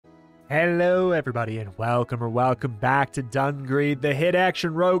Hello everybody and welcome back to Dungreed, the hit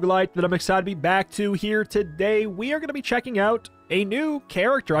action roguelite that I'm excited to be back to here today. We are going to be checking out a new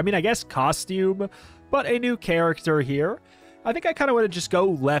character. I mean, I guess costume, but a new character here. I think I kind of want to just go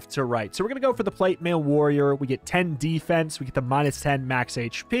left to right. So we're going to go for the Plate Mail Warrior. We get 10 defense. We get the -10 max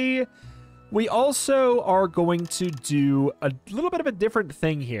HP. We also are going to do a little bit of a different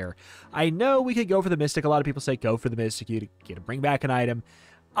thing here. I know we could go for the Mystic. A lot of people say go for the Mystic. You get to bring back an item.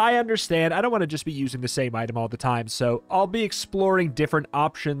 I understand. I don't want to just be using the same item all the time, so I'll be exploring different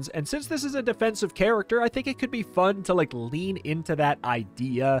options. And since this is a defensive character, I think it could be fun to like lean into that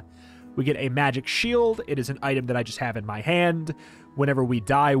idea. We get a magic shield. It is an item that I just have in my hand. Whenever we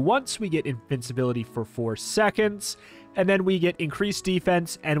die once, we get invincibility for 4 seconds. And then we get increased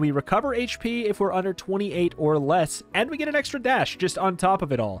defense, and we recover HP if we're under 28 or less. And we get an extra dash just on top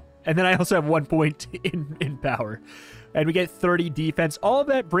of it all. And then I also have 1 point in power. And we get 30 defense. All of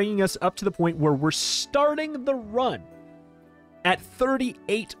that bringing us up to the point where we're starting the run at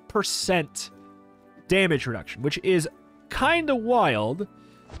 38% damage reduction, which is kind of wild.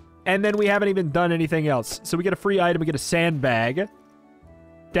 And then we haven't even done anything else. So we get a free item. We get a sandbag.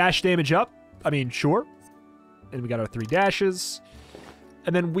 Dash damage up. I mean, sure. And we got our 3 dashes.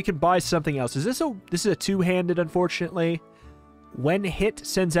 And then we can buy something else. This is a two-handed, unfortunately. When hit,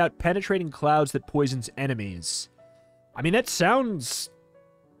 sends out penetrating clouds that poisons enemies. I mean, that sounds...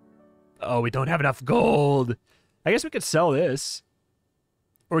 Oh, we don't have enough gold. I guess we could sell this.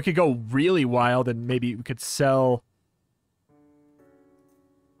 Or we could go really wild and maybe we could sell...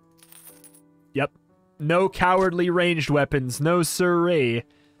 Yep. No cowardly ranged weapons. No siree.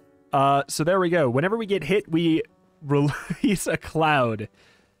 So there we go. Whenever we get hit, we release a cloud.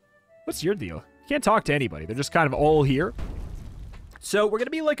 What's your deal? You can't talk to anybody. They're just kind of all here. So we're going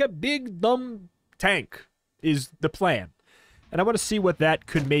to be like a big, dumb tank is the plan. And I want to see what that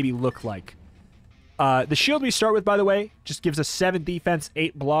could maybe look like. The shield we start with, by the way, just gives us 7 defense,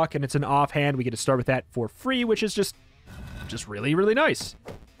 8 block, and it's an offhand. We get to start with that for free, which is just really, really nice.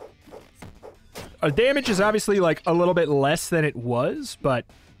 Our damage is obviously like a little bit less than it was, but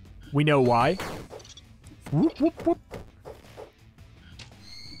we know why. Whoop, whoop, whoop.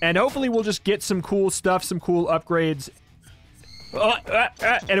 And hopefully we'll just get some cool stuff, some cool upgrades.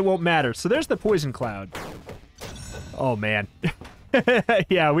 And it won't matter. So there's the poison cloud. Oh, man.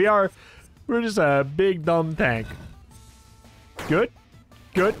 Yeah, we're just a big, dumb tank. Good.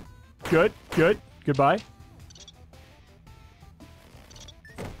 Good. Good. Good. Goodbye.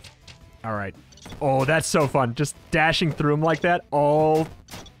 All right. Oh, that's so fun. Just dashing through them like that. All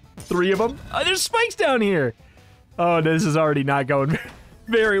 3 of them. Oh, there's spikes down here. Oh, this is already not going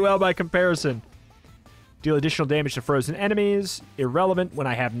very well by comparison. Deal additional damage to frozen enemies. Irrelevant when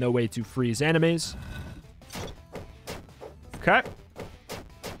I have no way to freeze enemies. Okay.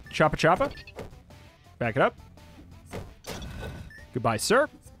 Choppa choppa. Back it up. Goodbye, sir.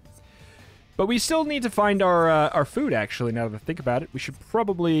 But we still need to find our food, actually, now that I think about it. We should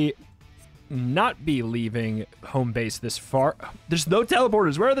probably not be leaving home base this far. There's no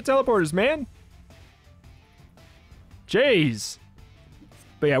teleporters. Where are the teleporters, man? Jeez.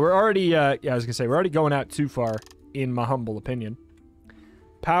 But yeah, we're already, yeah, I was gonna say, we're already going out too far, in my humble opinion.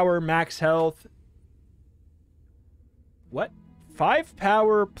 Power, max health. What? 5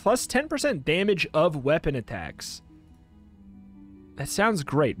 power plus 10% damage of weapon attacks. That sounds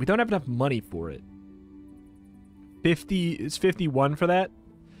great. We don't have enough money for it. 50, is 51 for that?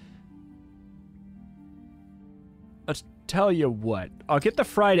 Let's tell you what. I'll get the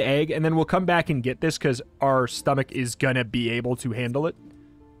fried egg, and then we'll come back and get this, because our stomach is gonna be able to handle it.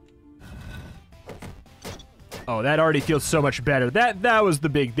 Oh, that already feels so much better. That was the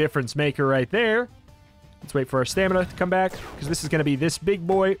big difference maker right there. Let's wait for our stamina to come back, because this is going to be this big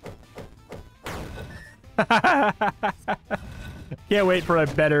boy. Can't wait for a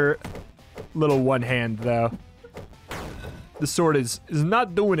better little one hand, though. The sword is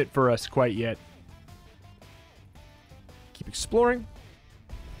not doing it for us quite yet. Keep exploring.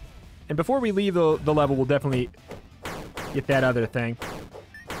 And before we leave the level, we'll definitely get that other thing.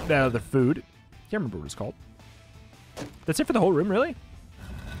 That other food. Can't remember what it's called. That's it for the whole room, really?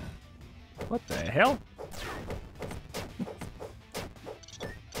 What the hell?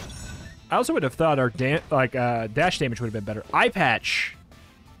 I also would have thought our dash damage would have been better. Eye patch.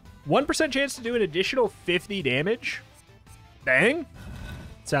 1% chance to do an additional 50 damage. Bang.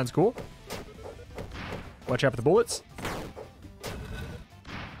 Sounds cool. Watch out for the bullets.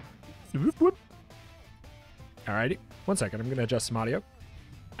 Whoop, whoop. Alrighty. 1 second. I'm going to adjust some audio.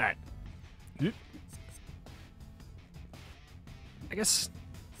 Alright. I guess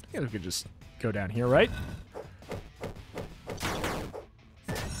we could just go down here, right?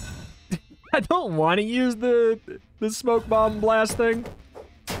 I don't want to use the smoke bomb blast thing.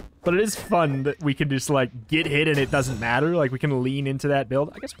 But it is fun that we can just, like, get hit and it doesn't matter. Like, we can lean into that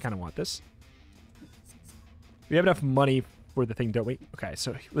build. I guess we kind of want this. We have enough money for the thing, don't we? Okay,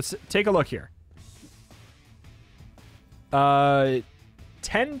 so let's take a look here. 10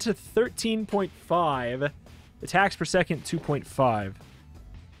 to 13.5. Attacks per second, 2.5.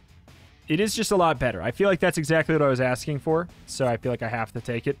 It is just a lot better. I feel like that's exactly what I was asking for. So I feel like I have to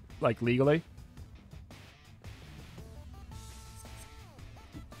take it, like, legally.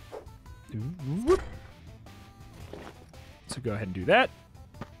 So go ahead and do that.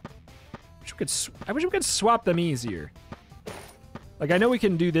 I wish we could swap them easier. Like, I know we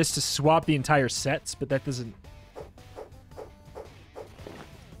can do this to swap the entire sets, but that doesn't...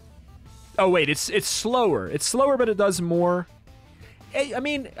 Oh, wait, it's slower. It's slower, but it does more. I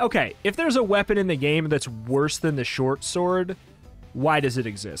mean, okay, if there's a weapon in the game that's worse than the short sword, why does it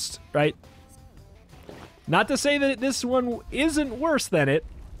exist, right? Not to say that this one isn't worse than it,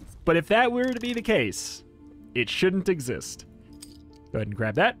 but if that were to be the case, it shouldn't exist. Go ahead and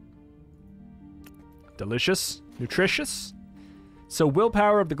grab that. Delicious. Nutritious. So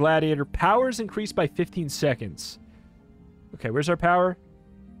willpower of the gladiator. Power is increased by 15 seconds. Okay, where's our power?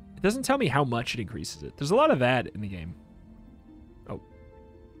 It doesn't tell me how much it increases it. There's a lot of that in the game. Oh.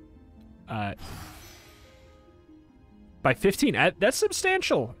 By 15. That's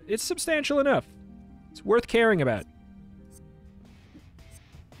substantial. It's substantial enough. It's worth caring about.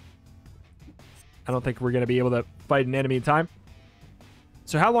 I don't think we're going to be able to fight an enemy in time.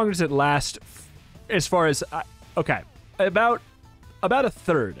 So how long does it last as far as... okay. About a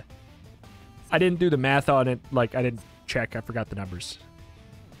third. I didn't do the math on it. Like, I didn't check. I forgot the numbers.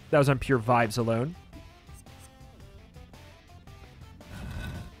 That was on pure vibes alone.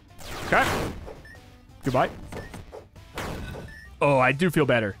 Okay. Goodbye. Oh, I do feel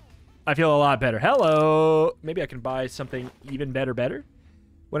better. I feel a lot better. Hello. Maybe I can buy something even better.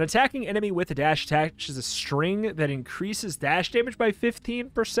 When attacking enemy with a dash, attaches a string that increases dash damage by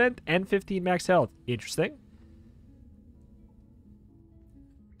 15% and 15 max health. Interesting.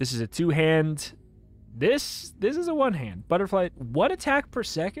 This is a two-hand. This is a one-hand. Butterfly. 1 attack per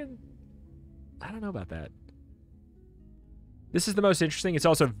second? I don't know about that. This is the most interesting. It's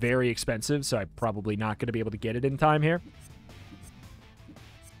also very expensive, so I'm probably not going to be able to get it in time here.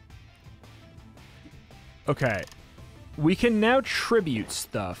 Okay. We can now tribute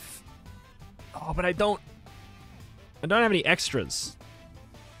stuff. Oh, but I don't have any extras.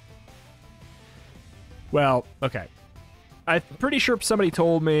 Well, okay. I'm pretty sure somebody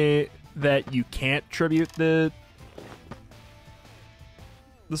told me that you can't tribute the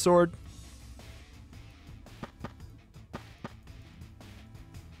sword.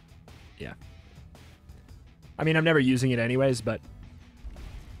 Yeah. I mean, I'm never using it anyways, but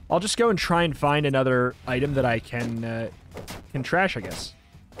I'll just go and try and find another item that I can trash, I guess.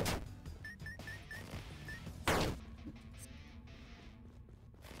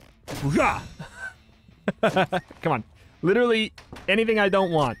 Come on. Literally anything I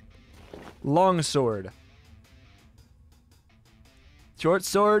don't want. Longsword. Short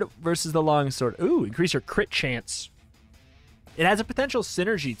sword versus the longsword. Ooh, increase your crit chance. It has a potential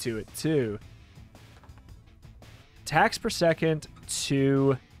synergy to it, too. Attacks per second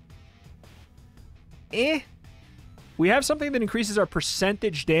to... We have something that increases our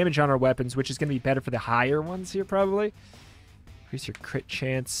percentage damage on our weapons, which is going to be better for the higher ones here, probably. Increase your crit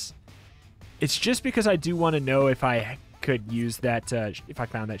chance. It's just because I do want to know if I could use that, if I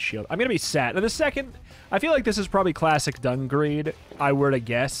found that shield. I'm going to be sad. Now, the second, I feel like this is probably classic Dungreed, I were to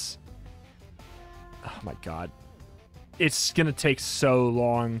guess. Oh, my God. It's going to take so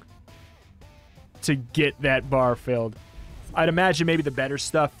long to get that bar filled. I'd imagine maybe the better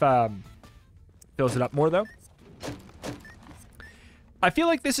stuff fills it up more, though. I feel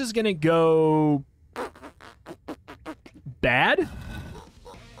like this is going to go bad.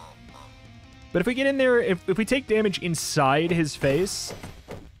 But if we get in there, if we take damage inside his face,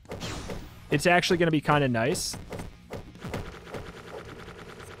 it's actually going to be kind of nice.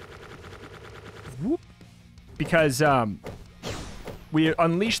 Whoop. Because we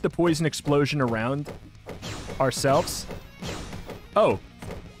unleash the poison explosion around ourselves. Oh,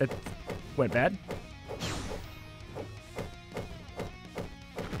 it went bad.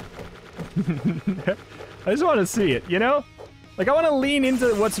 I just want to see it, you know? Like, I want to lean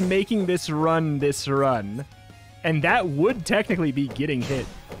into what's making this run. And that would technically be getting hit.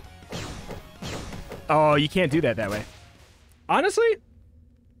 Oh, you can't do that way. Honestly,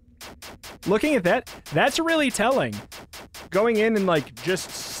 looking at that, that's really telling. Going in and, like, just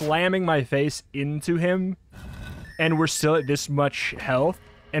slamming my face into him, and we're still at this much health.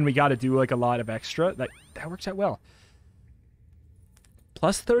 and we got to do like a lot of extra, that works out well.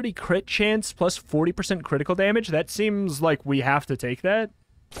 Plus 30 crit chance, plus 40% critical damage. That seems like we have to take that.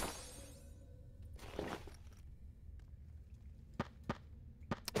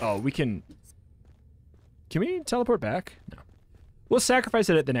 Oh, we can... Can we teleport back? No. We'll sacrifice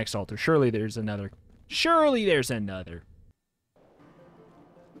it at the next altar. Surely there's another. Surely there's another.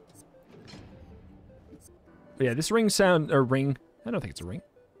 But yeah, this ring sound... Or ring... I don't think it's a ring.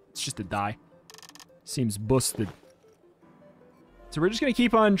 It's just a die. Seems busted. So we're just going to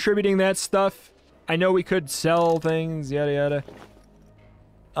keep on tributing that stuff. I know we could sell things, yada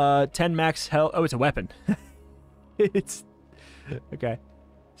yada. 10 max health. Oh, it's a weapon. It's... Okay.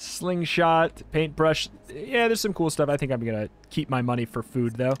 Slingshot, paintbrush. Yeah, there's some cool stuff. I think I'm going to keep my money for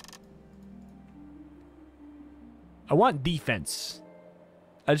food, though. I want defense.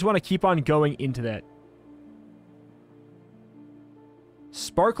 I just want to keep on going into that.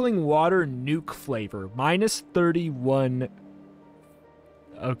 Sparkling water nuke flavor. Minus 31.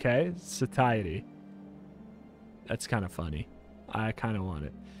 Okay. Satiety. That's kind of funny. I kind of want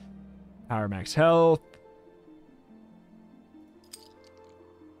it. Power max health.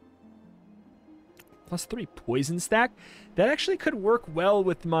 Plus 3 poison stack. That actually could work well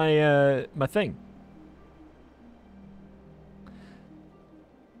with my my thing.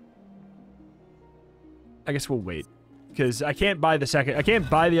 I guess we'll wait. Because I can't buy the second... I can't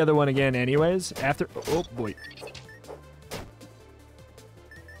buy the other one again anyways. After... Oh, boy.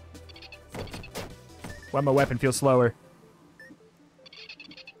 Why my weapon feels slower?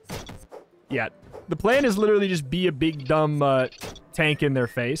 Yeah. The plan is literally just be a big, dumb tank in their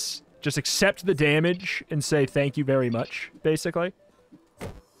face. Just accept the damage and say thank you very much, basically.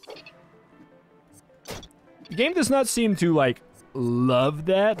 The game does not seem to, like, love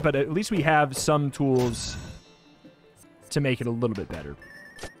that, but at least we have some tools to make it a little bit better.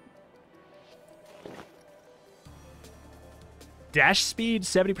 Dash speed,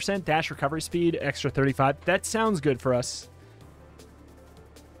 70%. Dash recovery speed, extra 35. That sounds good for us.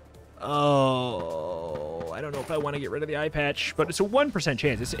 Oh, I don't know if I want to get rid of the eye patch, but it's a 1%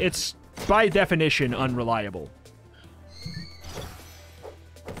 chance. It's by definition unreliable.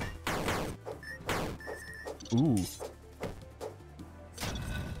 Ooh.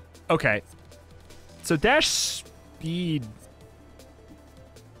 Okay. So dash speed,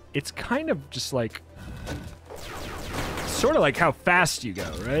 it's kind of just like, sort of like how fast you go,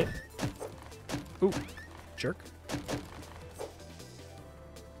 right? Ooh, jerk.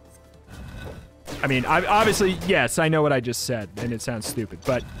 I mean, obviously, yes, I know what I just said, and it sounds stupid,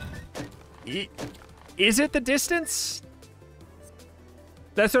 but is it the distance?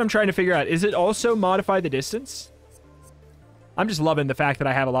 That's what I'm trying to figure out. Is it also modify the distance? I'm just loving the fact that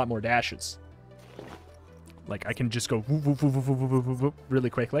I have a lot more dashes. Like, I can just go whoop, whoop, whoop, whoop, whoop, whoop, whoop,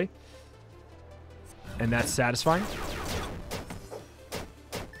 really quickly. And that's satisfying.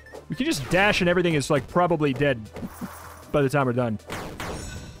 We can just dash and everything is, like, probably dead by the time we're done.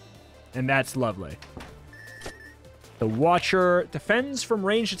 And that's lovely. The Watcher defends from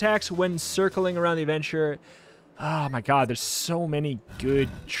ranged attacks when circling around the adventure. Oh my god, there's so many good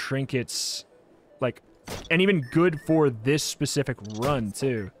trinkets. Like, and even good for this specific run,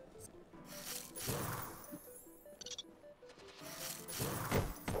 too.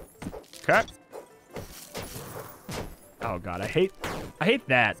 Okay. Oh god, I hate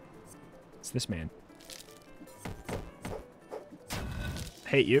that. It's this man.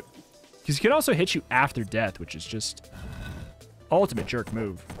 Hate you. Because he can also hit you after death, which is just ultimate jerk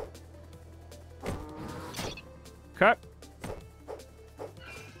move. Okay.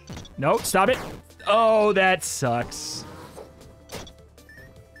 No, stop it. Oh, that sucks.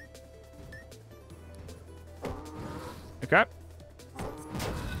 Okay.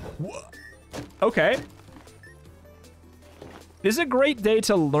 Okay. This is a great day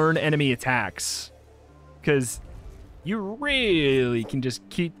to learn enemy attacks. Because you really can just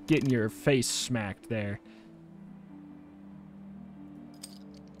keep getting your face smacked there.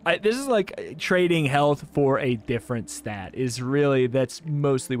 This is like trading health for a different stat. That's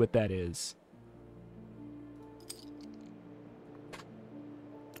mostly what that is.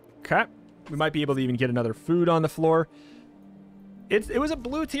 Okay. We might be able to even get another food on the floor. It was a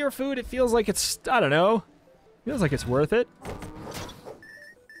blue tier food. It feels like it's, I don't know. Feels like it's worth it.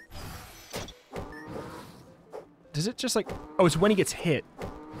 Does it just like... Oh, it's when he gets hit.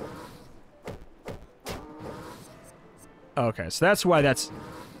 Okay, so that's why that's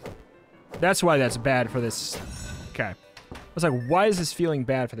bad for this. Okay. I was like, why is this feeling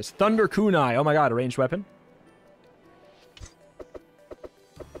bad for this? Thunder Kunai. Oh my god, a ranged weapon.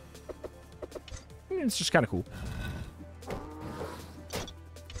 It's just kind of cool.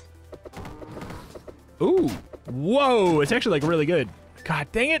 Ooh. Whoa. It's actually, like, really good.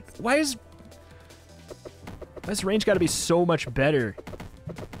 God dang it. Why is this range got to be so much better?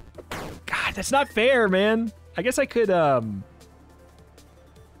 God, that's not fair, man. I guess I could, can't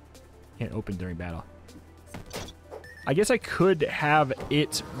open during battle. I guess I could have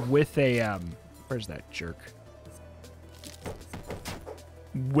it with a, where's that jerk?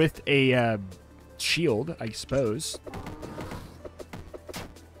 With a, shield, I suppose.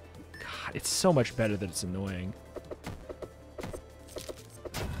 God, it's so much better that it's annoying.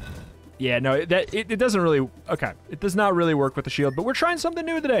 Yeah, no, it doesn't really... Okay, it does not really work with the shield, but we're trying something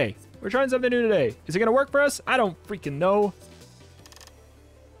new today. We're trying something new today. Is it going to work for us? I don't freaking know.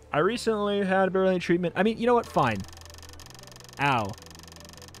 I recently had a brilliant treatment. I mean, you know what? Fine. Ow.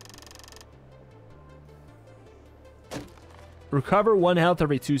 Recover 1 health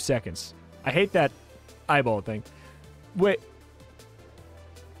every 2 seconds. I hate that eyeball thing. Wait.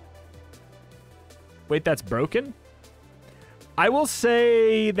 Wait, that's broken? I will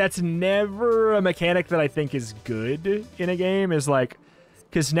say that's never a mechanic that I think is good in a game, is like,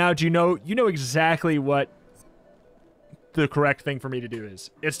 because now you know exactly what the correct thing for me to do is.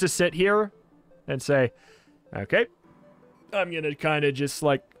 It's to sit here and say, okay, I'm going to kind of just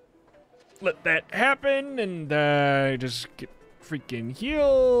like let that happen and just get freaking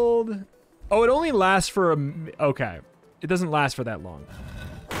healed. Oh, it only lasts for okay. It doesn't last for that long.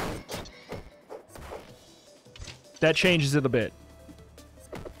 That changes it a bit.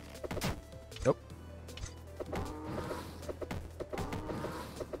 Nope.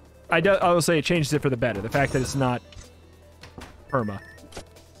 I will say it changes it for the better. The fact that it's not perma.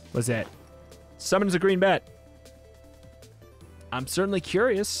 What's that? Summons a green bat. I'm certainly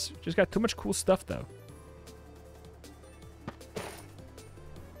curious. Just got too much cool stuff, though.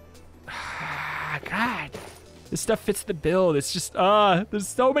 God. This stuff fits the build. It's just, there's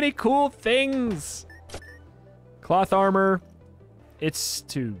so many cool things. Cloth armor. It's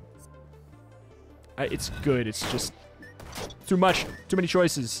too... it's good. It's just too much. Too many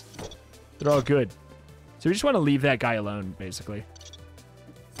choices. They're all good. So we just want to leave that guy alone, basically.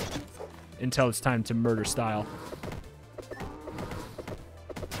 Until it's time to murder style.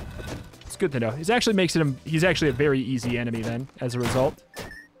 It's good to know. It actually makes it he's actually a very easy enemy then, as a result.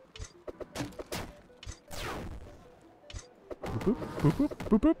 Boop, boop, boop, boop,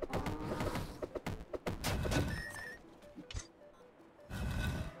 boop, boop.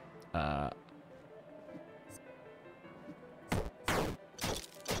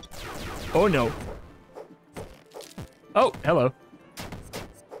 Oh no. Oh, hello.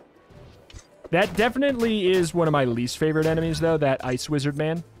 That definitely is one of my least favorite enemies, though, that ice wizard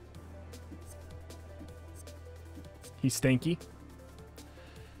man. He's stinky.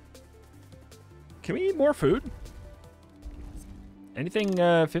 Can we eat more food? Anything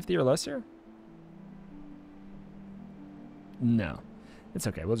 50 or lesser? No. It's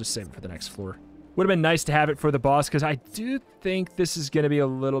okay. We'll just save it for the next floor. Would have been nice to have it for the boss, because I do think this is going to be a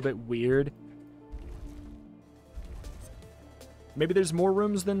little bit weird. Maybe there's more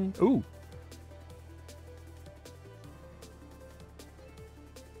rooms than... Ooh.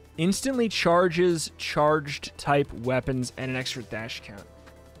 Instantly charges charged type weapons and an extra dash count.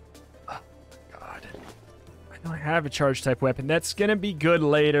 Oh, my God. I don't have a charge type weapon. That's going to be good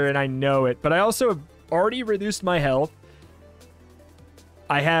later, and I know it. But I also have already reduced my health.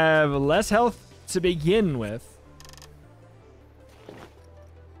 I have less health to begin with.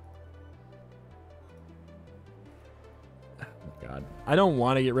 Oh, God. I don't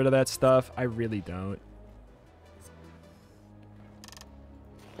want to get rid of that stuff. I really don't.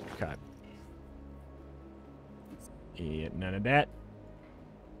 Okay. Yeah, none of that.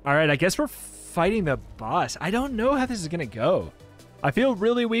 All right, I guess we're fighting the boss. I don't know how this is going to go. I feel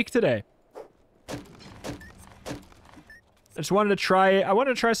really weak today. I just wanted to try... I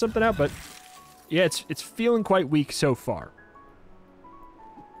wanted to try something out, but... Yeah, it's feeling quite weak so far.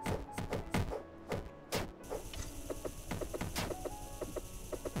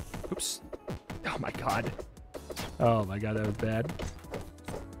 Oops. Oh, my God. Oh, my God, that was bad.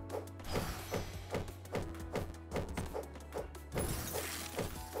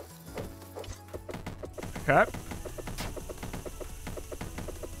 Okay.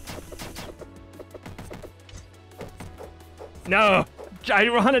 No! I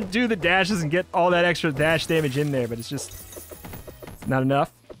want to do the dashes and get all that extra dash damage in there, but it's just not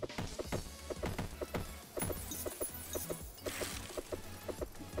enough.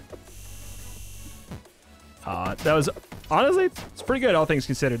 That was, honestly, it's pretty good, all things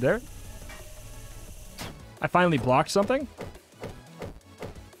considered there. I finally blocked something.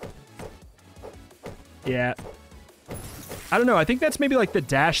 Yeah. I don't know, I think that's maybe like the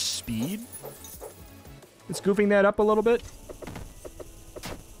dash speed. It's goofing that up a little bit.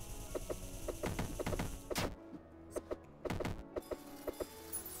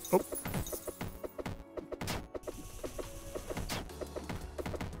 Oh.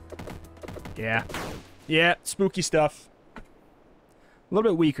 Yeah. Yeah, spooky stuff. A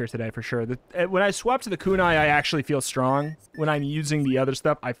little bit weaker today for sure. When I swap to the kunai, I actually feel strong. When I'm using the other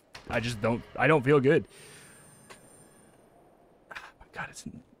stuff, I just don't. I don't feel good. Oh my god, it's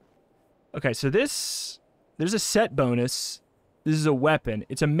okay. So there's a set bonus. This is a weapon.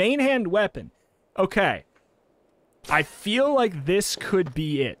 It's a main hand weapon. Okay, I feel like this could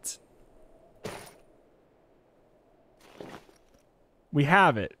be it. We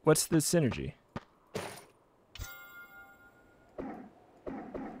have it. What's the synergy?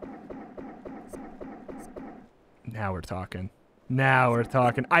 Now we're talking. Now we're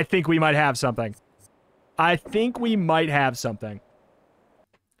talking. I think we might have something. I think we might have something.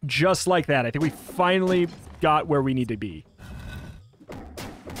 Just like that. I think we finally got where we need to be.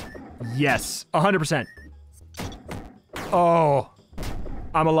 Yes. 100%. Oh.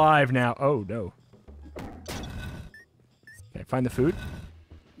 I'm alive now. Oh, no. Okay, find the food.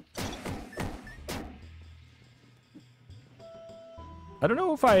 I don't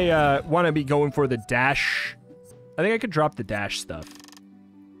know if I want to be going for the dash. I think I could drop the dash stuff.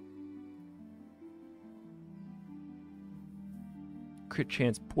 Crit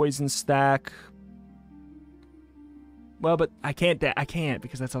chance poison stack. Well, but I can't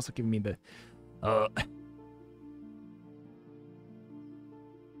because that's also giving me the I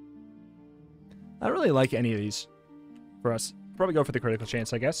don't really like any of these for us. Probably go for the critical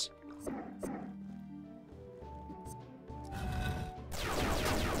chance, I guess.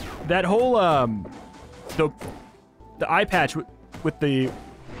 That whole the eye patch with the...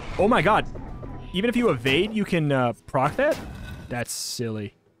 Oh my god. Even if you evade, you can proc that? That's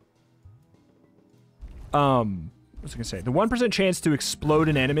silly. What was I gonna say? The 1% chance to explode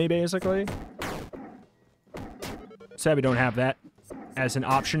an enemy, basically. Sad we don't have that as an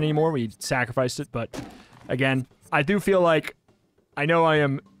option anymore. We sacrificed it, but again, I do feel like I know I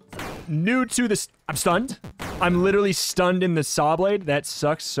am new to this. I'm stunned. I'm literally stunned in the saw blade. That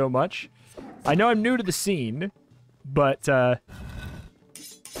sucks so much. I know I'm new to the scene, but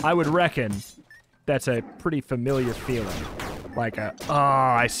I would reckon that's a pretty familiar feeling. Like oh,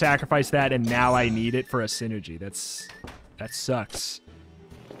 I sacrificed that and now I need it for a synergy. That sucks.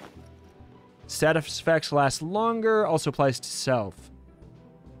 Status effects last longer, also applies to self.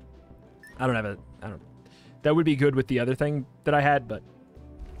 I don't. That would be good with the other thing that I had, but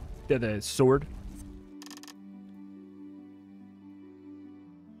the sword.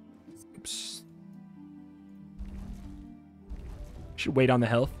 Oops. Should wait on the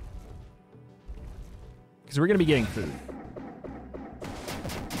health. Because we're going to be getting food.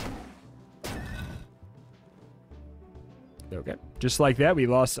 Okay. Just like that, we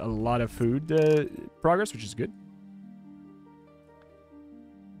lost a lot of food progress, which is good.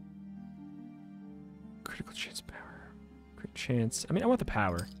 Critical chance power. Crit chance. I mean, I want the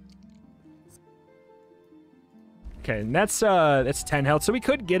power. Okay, and that's 10 health, so we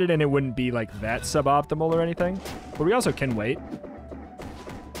could get it and it wouldn't be like that suboptimal or anything. But we also can wait.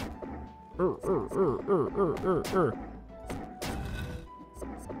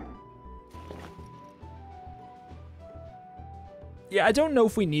 Yeah, I don't know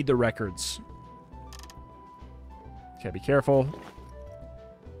if we need the records. Okay, be careful.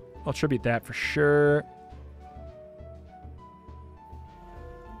 I'll tribute that for sure.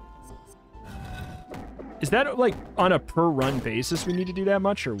 Is that, like, on a per-run basis we need to do that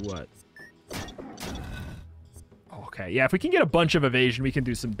much, or what? Okay, yeah, if we can get a bunch of evasion, we can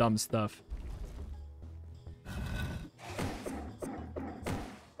do some dumb stuff.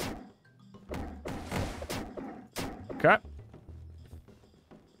 Okay.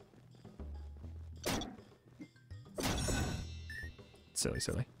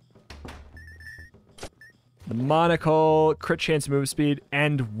 Silly. The monocle, crit chance move speed,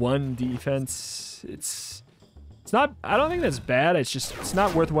 and 1 defense. It's not, I don't think that's bad. It's just, it's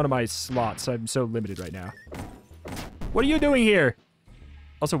not worth one of my slots. I'm so limited right now. What are you doing here?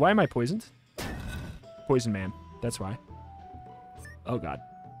 Also, why am I poisoned? Poison man. That's why. Oh, God.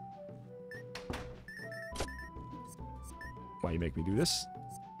 Why you make me do this?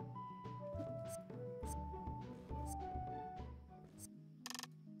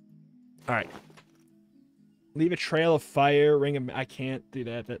 All right. Leave a trail of fire, ring of... I can't do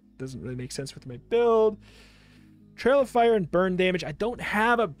that. That doesn't really make sense with my build. Trail of fire and burn damage. I don't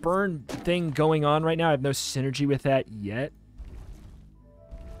have a burn thing going on right now. I have no synergy with that yet.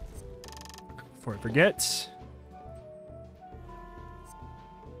 Before I forget.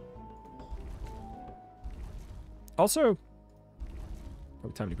 Also,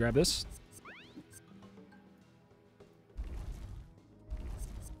 probably time to grab this.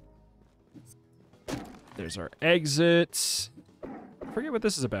 There's our exit. I forget what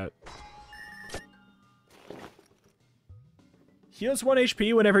this is about. Heals 1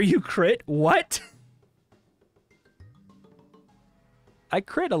 HP whenever you crit. What? I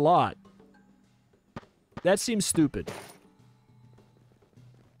crit a lot. That seems stupid.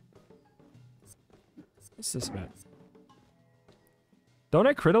 What's this about? Don't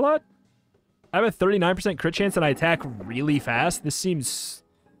I crit a lot? I have a 39% crit chance and I attack really fast. This seems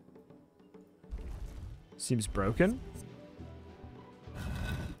broken.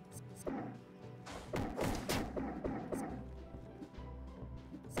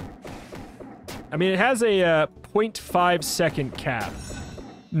 I mean, it has a 0.5 second cap.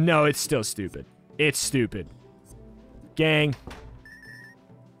 No, it's still stupid. It's stupid. Gang.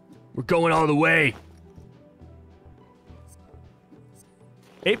 We're going all the way.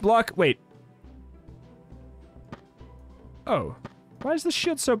 8 block. Wait. Oh. Why is this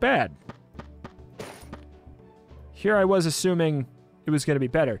shit so bad? Here I was assuming it was going to be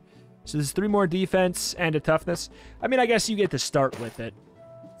better. So there's 3 more defense and a toughness. I mean, I guess you get to start with it.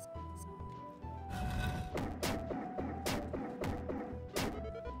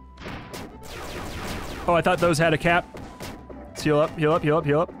 Oh, I thought those had a cap. Let's heal up, heal up, heal up,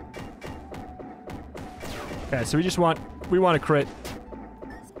 heal up. Okay, so we want a crit.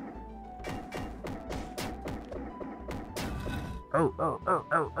 Oh, oh, oh,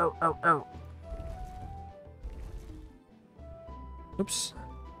 oh, oh, oh, oh. Oops.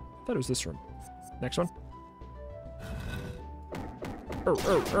 I thought it was this room. Next one. Oh,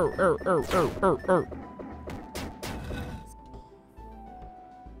 oh, oh, oh, oh, oh, oh, oh.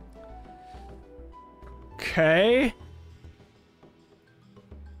 Okay.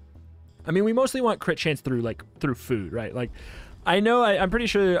 I mean, we mostly want crit chance through food, right? Like, I know I'm pretty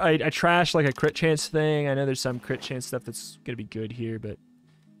sure I trashed like a crit chance thing. I know there's some crit chance stuff that's gonna be good here, but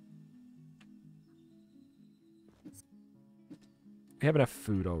we have enough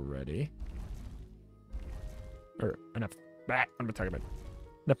food already. Or enough. What am I talking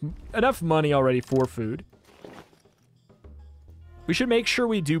about? Enough money already for food. We should make sure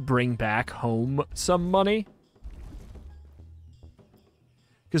we do bring back home some money.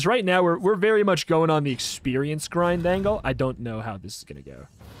 Because right now, we're very much going on the experience grind angle. I don't know how this is going to go.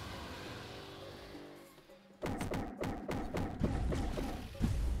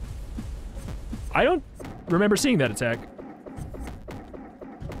 I don't remember seeing that attack.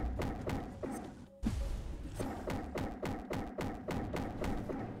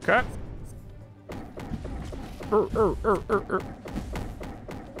 Okay.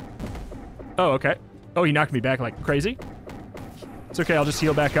 Oh, okay. Oh, he knocked me back like crazy. It's okay, I'll just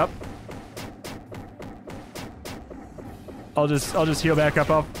heal back up. I'll just heal back up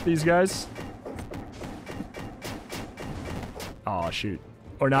off these guys. Oh shoot.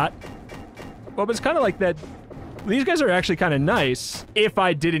 Or not. Well, but it's kind of like that. These guys are actually kind of nice if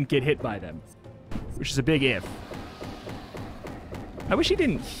I didn't get hit by them. Which is a big if. I wish he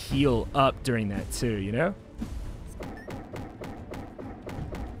didn't heal up during that too, you know?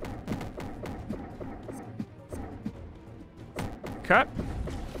 Okay.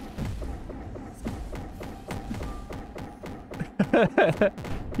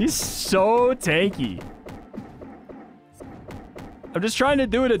 He's so tanky. I'm just trying to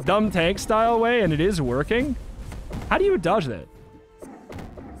do it a dumb tank style way, and it is working. How do you dodge that?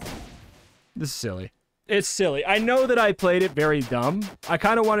 This is silly. It's silly. I know that I played it very dumb. I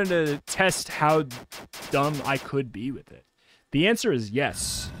kind of wanted to test how dumb I could be with it. The answer is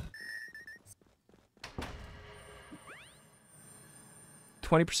yes.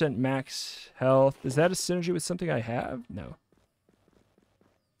 20% max health. Is that a synergy with something I have? No.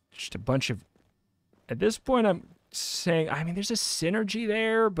 Just a bunch of... At this point, I'm saying... I mean, there's a synergy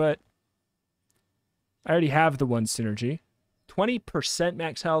there, but... I already have the one synergy. 20%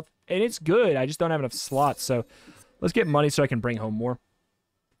 max health. And it's good. I just don't have enough slots, so... Let's get money so I can bring home more.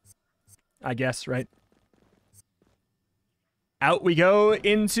 I guess, right? Out we go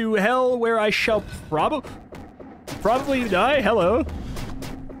into hell, where I shall probably die. Hello.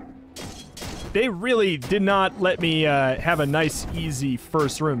 They really did not let me have a nice, easy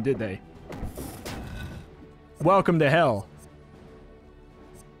first room, did they? Welcome to hell.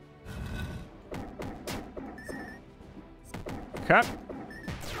 Okay.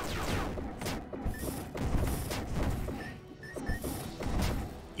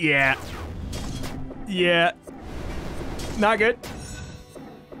 Yeah. Yeah. Not good.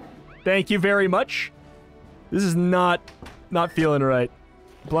 Thank you very much. This is not feeling right.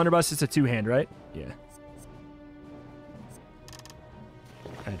 Blunderbuss, it's a two-hand, right? Yeah.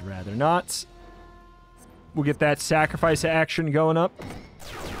 I'd rather not. We'll get that sacrifice action going up.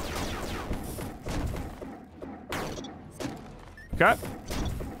 Okay.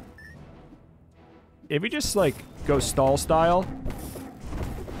 If we just, like, go stall style,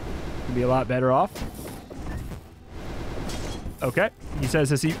 we'll be a lot better off. Okay. He says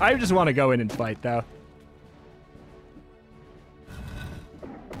this. I just want to go in and fight, though.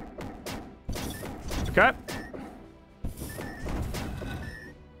 Okay.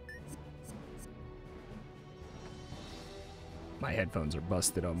 My headphones are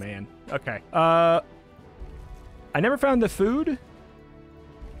busted, oh man. Okay. I never found the food.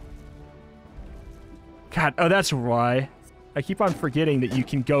 God, oh, that's why. I keep on forgetting that you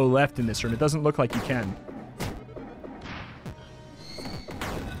can go left in this room. It doesn't look like you can.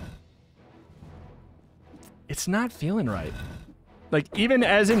 It's not feeling right. Like, even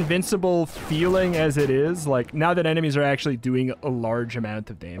as invincible feeling as it is, like, now that enemies are actually doing a large amount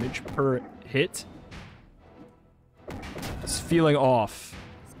of damage per hit, it's feeling off.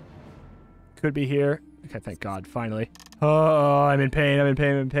 Could be here. Okay, thank God, finally. Oh, I'm in pain, I'm in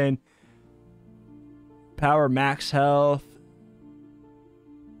pain, I'm in pain. Power max health.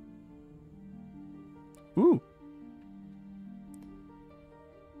 Ooh.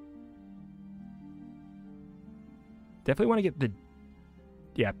 Definitely want to get the...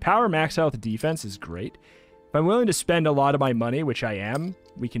 Yeah, power max health defense is great. If I'm willing to spend a lot of my money, which I am,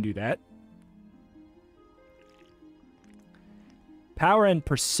 we can do that. Power and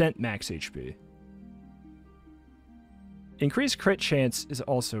percent max HP. Increased crit chance is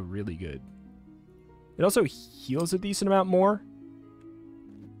also really good. It also heals a decent amount more.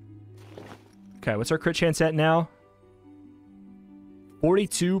 Okay, what's our crit chance at now?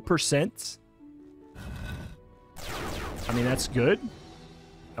 42%. I mean, that's good.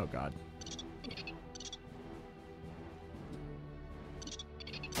 Oh, God.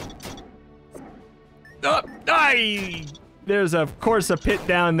 Oh, aye! There's, of course, a pit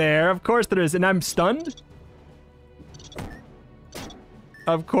down there. Of course there is. And I'm stunned?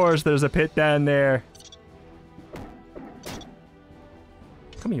 Of course there's a pit down there.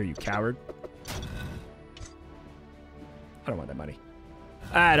 Come here, you coward. I don't want that money.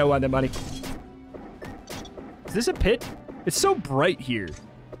 I don't want that money. Is this a pit? It's so bright here.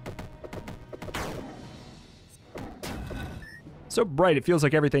 So bright, it feels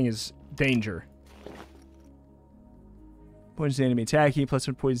like everything is danger. Poisons the enemy attacking, plus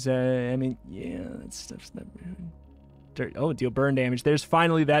one poison. I mean, yeah, that stuff's not... Dirt. Oh, deal burn damage. There's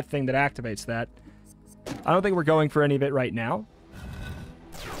finally that thing that activates that. I don't think we're going for any of it right now.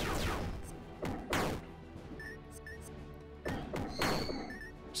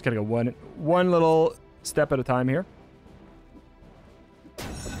 Just gotta go one little step at a time here.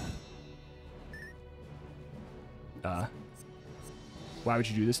 Why would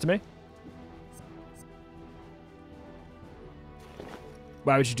you do this to me?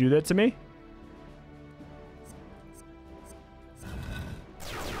 Why would you do that to me?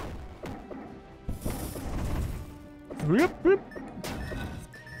 Whoop, whoop.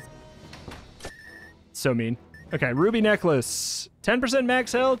 So mean. Okay, ruby necklace. 10%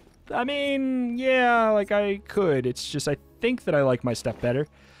 max health. I mean, yeah, like I could. It's just I think that I like my stuff better.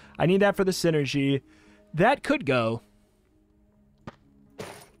 I need that for the synergy. That could go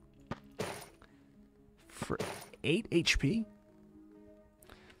for 8 HP.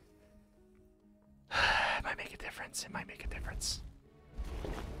 It might make a difference. It might make a difference.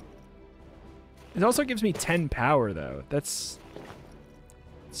 It also gives me 10 power, though. That's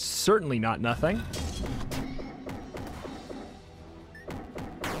certainly not nothing.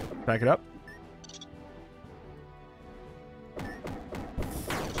 Back it up.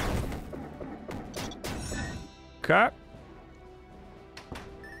 Okay.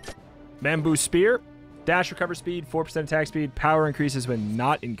 Bamboo Spear. Dash recover speed, 4% attack speed. Power increases when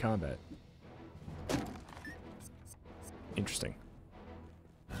not in combat. Interesting.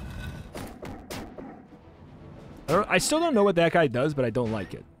 I still don't know what that guy does, but I don't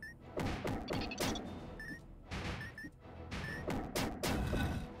like it.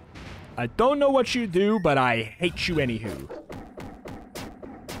 I don't know what you do, but I hate you anywho.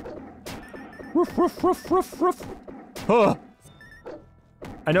 Roof, roof, roof, roof, roof. Huh.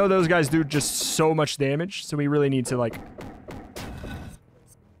 I know those guys do just so much damage, so we really need to, like,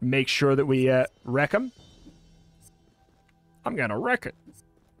 make sure that we wreck them. I'm gonna wreck it.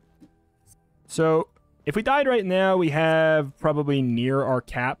 So, if we died right now, we have probably near our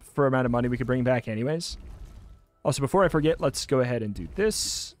cap for amount of money we could bring back anyways. Also, before I forget, let's go ahead and do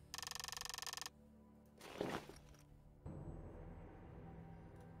this.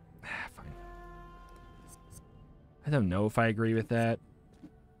 Fine. I don't know if I agree with that.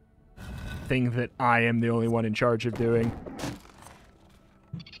 thing that I am the only one in charge of doing.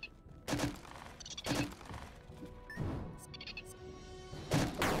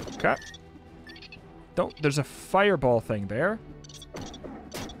 Okay. There's a fireball thing there.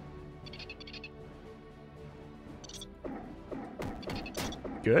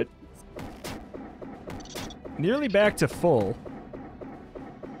 Good. Nearly back to full.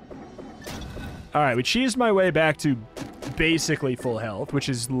 Alright, we cheesed my way back to basically full health, which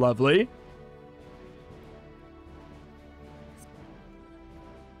is lovely.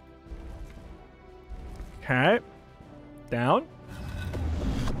 Okay. Down.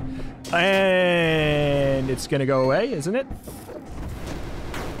 And it's gonna go away, isn't it?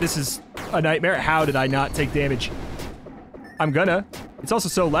 This is a nightmare. How did I not take damage? I'm gonna. It's also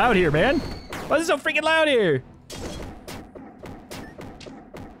so loud here, man. Why is it so freaking loud here?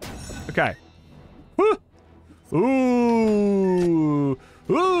 Okay. Woo! Ooh!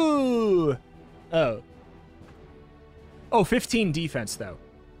 Ooh! Oh. Oh, 15 defense, though.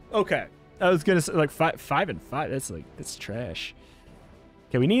 Okay. I was gonna say, like, 5 and 5. That's trash.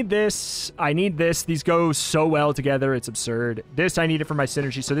 Okay, we need this. I need this. These go so well together. It's absurd. This, I need it for my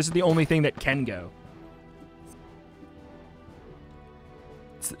synergy, so this is the only thing that can go.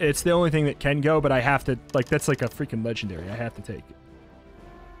 It's the only thing that can go, but I have to, like, that's like a freaking legendary. I have to take it.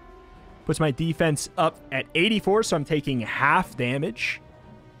 Puts my defense up at 84, so I'm taking half damage.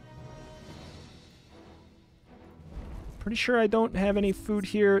 Pretty sure I don't have any food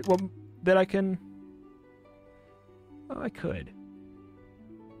here, well, that I can... Oh, I could.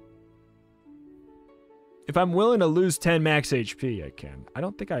 If I'm willing to lose 10 max HP, I can. I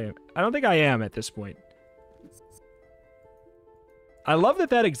don't think I am. I don't think I am at this point. I love that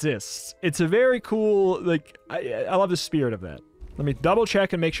that exists. It's a very cool, like, I love the spirit of that. Let me double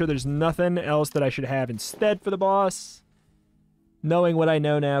check and make sure there's nothing else that I should have instead for the boss. Knowing what I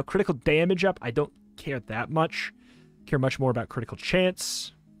know now. Critical damage up. I don't care that much. Care much more about critical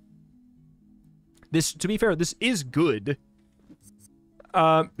chance. This, to be fair, this is good.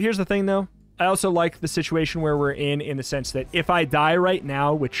 Here's the thing, though. I also like the situation where we're in the sense that if I die right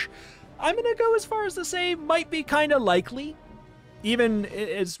now, which I'm going to go as far as to say might be kind of likely, even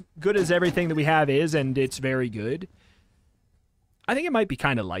as good as everything that we have is, and it's very good, I think it might be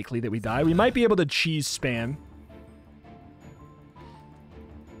kind of likely that we die. We might be able to cheese spam.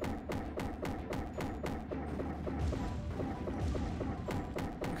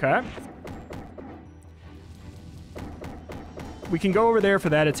 Okay. We can go over there for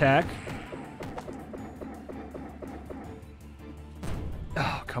that attack.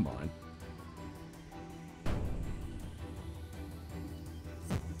 Oh, come on.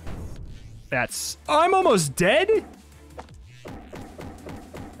 That's... I'm almost dead?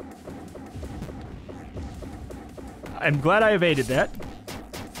 I'm glad I evaded that.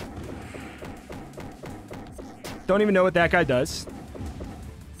 Don't even know what that guy does.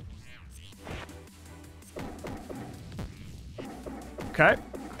 Okay.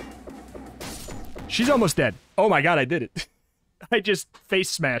 She's almost dead. Oh my god, I did it. I just face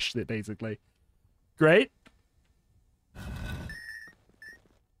smashed it, basically. Great.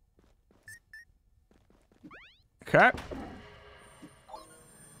 Okay.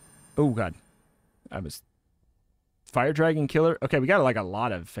 Oh god. I was... Fire Dragon Killer. Okay, we got like a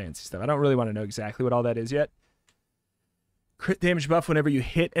lot of fancy stuff. I don't really want to know exactly what all that is yet. Crit damage buff whenever you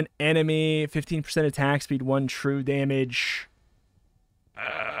hit an enemy. 15% attack speed, 1 true damage.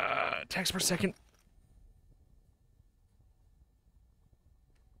 Attacks per second.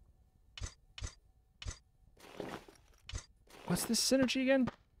 What's this synergy again?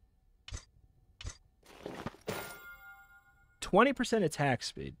 20% attack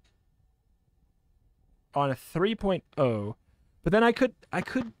speed. On a 3.0. But then I could,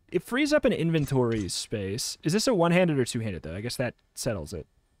 it frees up an inventory space. Is this a one-handed or two-handed, though? I guess that settles it.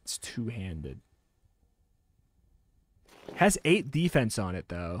 It's two-handed. Has 8 defense on it,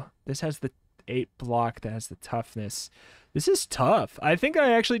 though. This has the 8 block. That has the toughness. This is tough. I think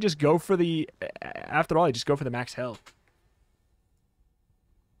I actually just go for the... After all, I just go for the max health.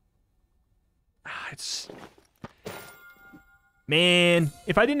 It's... Man,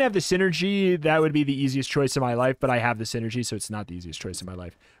 if I didn't have the synergy, that would be the easiest choice of my life, but I have the synergy, so it's not the easiest choice of my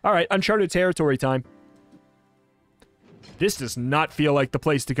life. All right, Uncharted territory time. This does not feel like the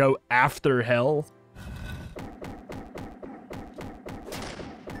place to go after hell.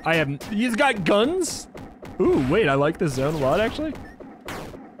 He's got guns? Ooh, wait, I like this zone a lot, actually.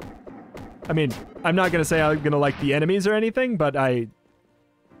 I mean, I'm not going to say I'm going to like the enemies or anything, but I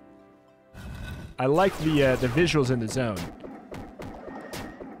like the visuals in the zone.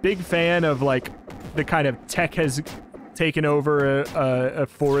 Big fan of, like, the kind of tech has taken over a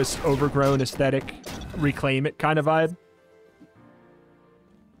forest overgrown aesthetic, reclaim it kind of vibe.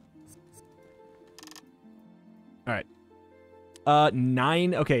 All right.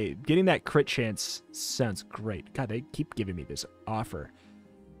 9. Okay, getting that crit chance sounds great. God, they keep giving me this offer.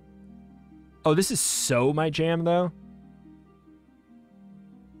 Oh, this is so my jam, though.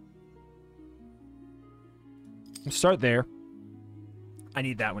 Start there. I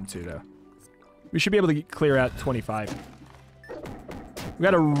need that one, too, though. We should be able to clear out 25. We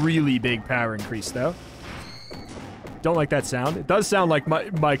got a really big power increase, though. Don't like that sound. It does sound like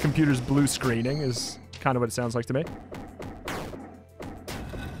my computer's blue screening is kind of what it sounds like to me.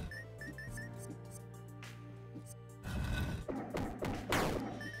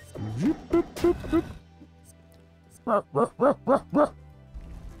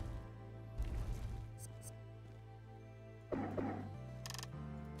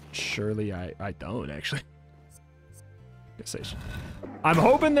 Surely I don't, actually. I'm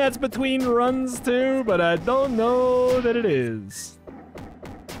hoping that's between runs, too, but I don't know that it is.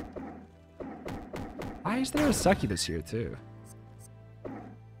 Why is there a succubus here, too?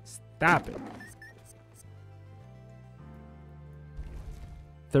 Stop it.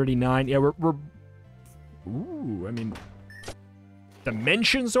 39. Yeah, we're... Ooh, I mean...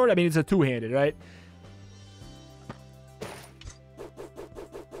 Dimension sword? I mean, it's a two-handed, right?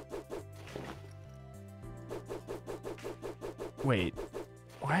 Wait.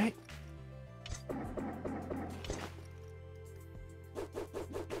 What?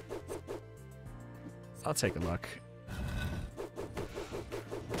 I'll take a look.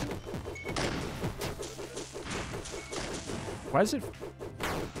 Why does it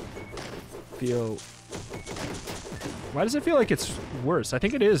feel... Why does it feel like it's worse? I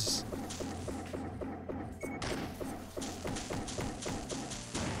think it is.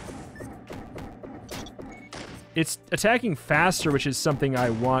 It's attacking faster, which is something I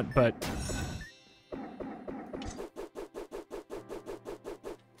want, but...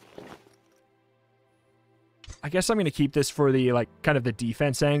 I guess I'm going to keep this for the, like, kind of the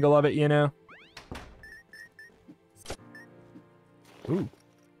defense angle of it, you know? Ooh.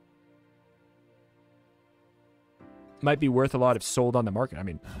 Might be worth a lot if sold on the market. I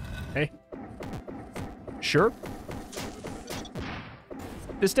mean, hey. Sure.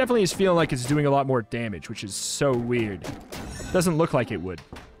 This definitely is feeling like it's doing a lot more damage, which is so weird. Doesn't look like it would.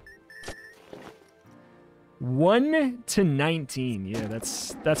 1 to 19. Yeah,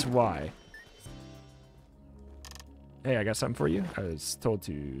 that's why. Hey, I got something for you. I was told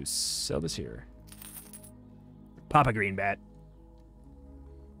to sell this here. Papa Greenbat.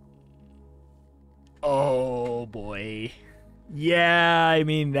 Oh, boy. Yeah, I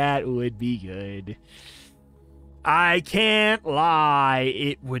mean, that would be good. I can't lie,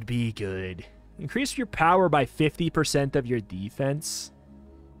 it would be good. Increase your power by 50% of your defense.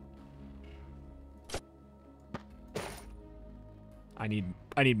 I need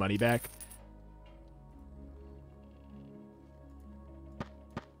money back.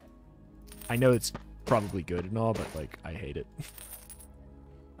 I know it's probably good and all, but, like, I hate it.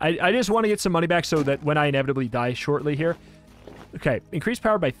 I just want to get some money back so that when I inevitably die shortly here... Okay, increase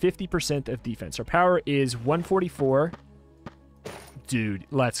power by 50% of defense. Our power is 144. Dude,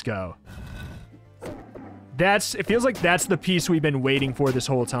 let's go. It feels like that's the piece we've been waiting for this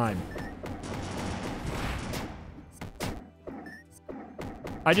whole time.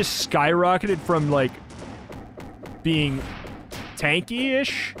 I just skyrocketed from, like, being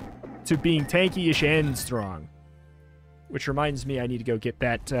tanky-ish to being tanky-ish and strong. Which reminds me I need to go get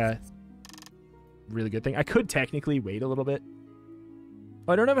that really good thing. I could technically wait a little bit.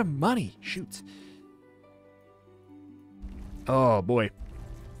 Oh, I don't have money. Shoot. Oh, boy.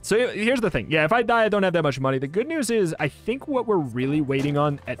 So here's the thing. Yeah, if I die, I don't have that much money. The good news is I think what we're really waiting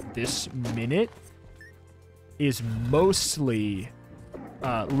on at this minute is mostly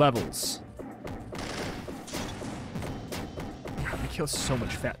levels. God, I kill so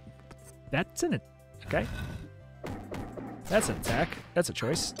much fat. That's an... Okay. That's an attack. That's a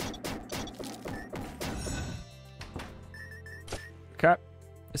choice. Okay.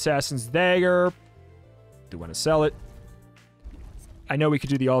 Assassin's Dagger. Do want to sell it. I know we could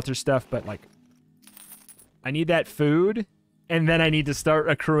do the altar stuff, but, like, I need that food, and then I need to start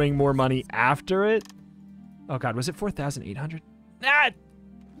accruing more money after it. Oh, God. Was it 4,800? Ah!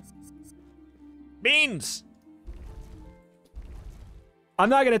 Beans! I'm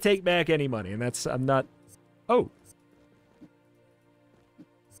not going to take back any money, and that's... I'm not... Oh.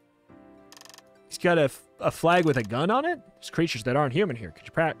 He's got a flag with a gun on it? There's creatures that aren't human here. Could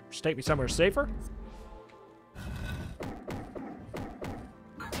you perhaps take me somewhere safer?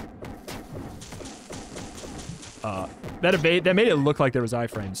 That made it look like there was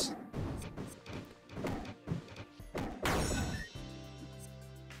iframes.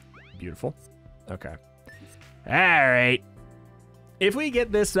 Beautiful. Okay. All right. If we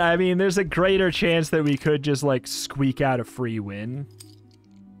get this, I mean, there's a greater chance that we could just, like, squeak out a free win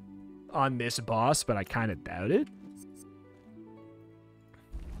on this boss, but I kind of doubt it.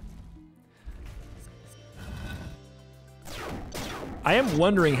 I am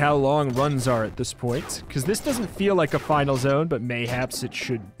wondering how long runs are at this point, because this doesn't feel like a final zone, but mayhaps it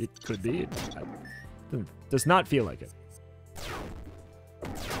could be. It does not feel like it.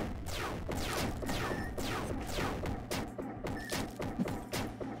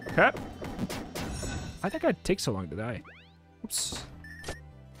 Okay. I think I'd take so long to die. Oops.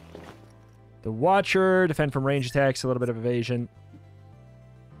 The Watcher, defend from range attacks, a little bit of evasion.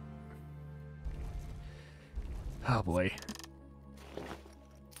 Oh boy.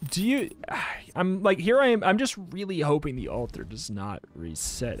 Do you... I'm like, here I am. I'm just really hoping the altar does not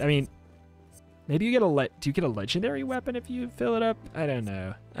reset. I mean, maybe you get do you get a legendary weapon if you fill it up? I don't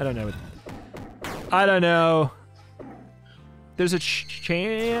know. I don't know. I don't know. There's a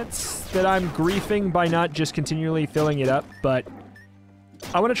chance that I'm griefing by not just continually filling it up, but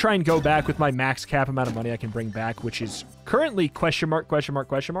I want to try and go back with my max cap amount of money I can bring back, which is currently question mark, question mark,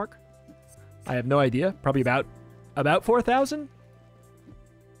 question mark. I have no idea. Probably about 4,000.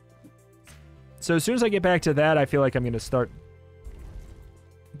 So as soon as I get back to that, I feel like I'm going to start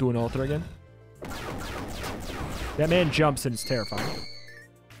doing altar again. That man jumps and it's terrifying.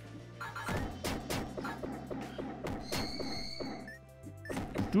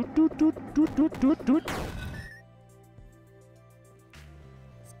 Doot, doot, doot, doot, doot, doot, doot.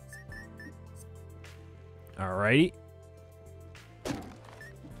 Alrighty.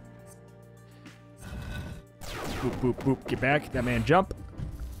 Boop, boop, boop. Get back. That man jump.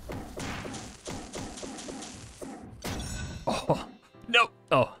 Oh, no.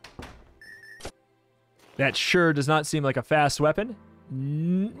 Oh. That sure does not seem like a fast weapon.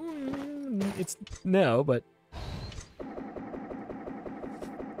 It's no, but...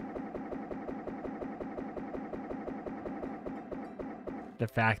 the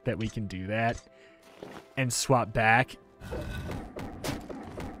fact that we can do that and swap back.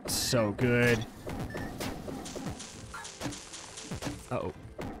 So good. Uh-oh.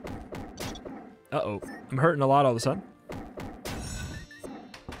 Uh-oh. I'm hurting a lot all of a sudden.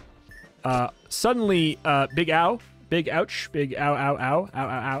 Suddenly, big ow. Big ouch. Big ow, ow, ow. Ow,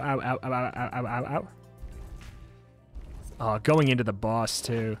 ow, ow, ow, ow, ow, ow, ow, ow, ow. Oh, going into the boss,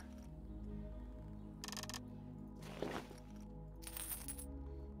 too.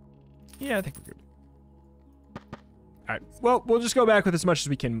 Yeah, I think we're good. All right. Well, we'll just go back with as much as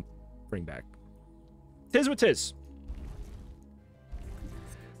we can bring back. Tis what tis.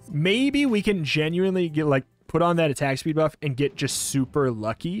 Maybe we can genuinely get, like, put on that attack speed buff and get just super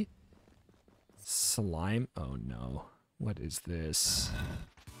lucky. Slime. Oh, no. What is this?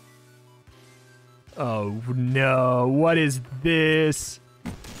 Oh, no. What is this?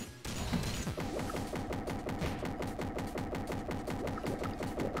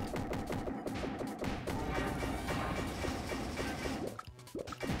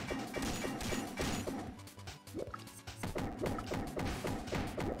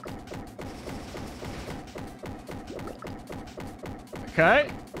 Okay.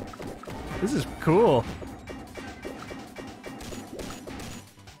 This is cool.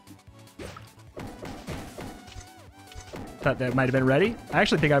 Thought that might have been ready. I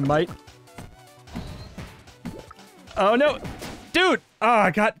actually think I might. Oh, no. Dude! Oh,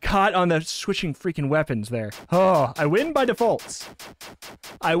 I got caught on the switching freaking weapons there. Oh, I win by default.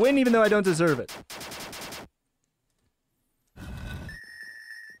 I win even though I don't deserve it.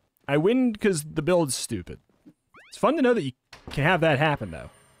 I win because the build's stupid. It's fun to know that you can have that happen, though.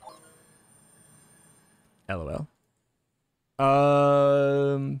 LOL.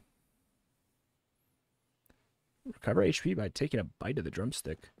 Recover HP by taking a bite of the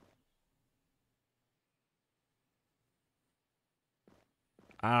drumstick.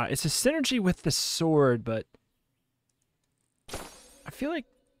 It's a synergy with the sword, but I feel like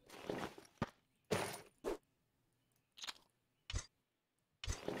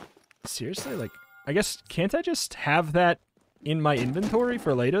seriously, like, I guess, can't I just have that in my inventory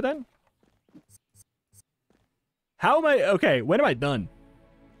for later then? How am I... Okay, when am I done?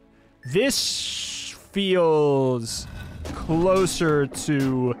 This feels closer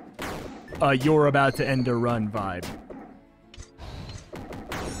to a you're about to end a run vibe.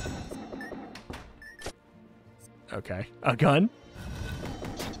 Okay, a gun?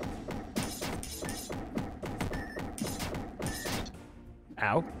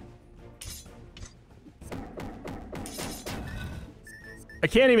 Ow. I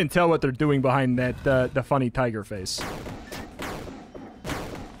can't even tell what they're doing behind that, the funny tiger face.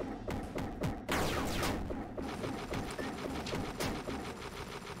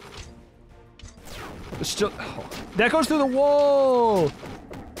 There's still... Oh, that goes through the wall!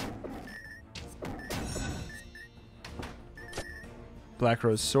 Black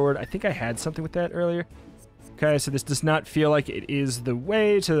Rose Sword. I think I had something with that earlier. Okay, so this does not feel like it is the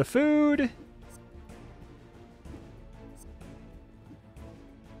way to the food.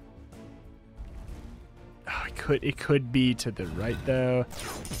 Oh, it could be to the right, though.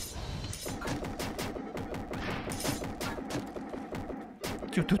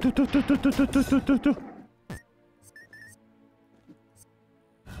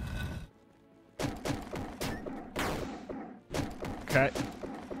 Okay.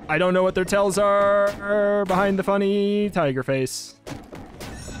 I don't know what their tells are behind the funny tiger face.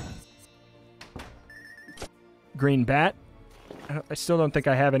 Green bat. I still don't think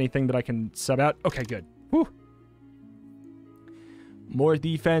I have anything that I can sub out. Okay, good. Whew. More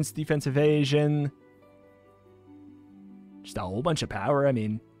defense, defense evasion. Just a whole bunch of power, I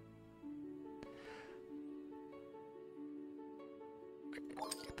mean.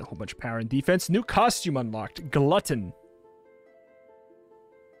 Get the whole bunch of power and defense. New costume unlocked. Glutton.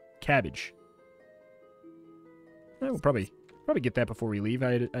 Cabbage. We'll probably get that before we leave,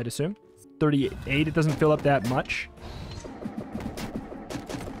 I'd assume. 38, it doesn't fill up that much.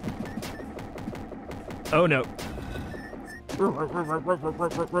 Oh no.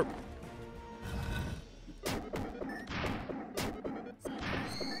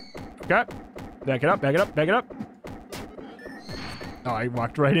 Okay. Back it up, back it up, back it up. Oh, I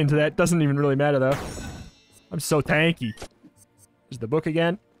walked right into that. Doesn't even really matter though. I'm so tanky. There's the book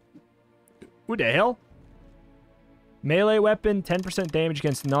again. Who the hell? Melee weapon, 10% damage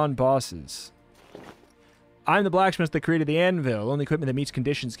against non-bosses. I'm the blacksmith that created the anvil. Only equipment that meets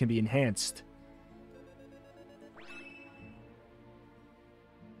conditions can be enhanced.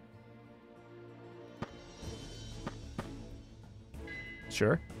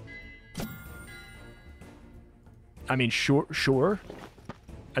 Sure. I mean, sure.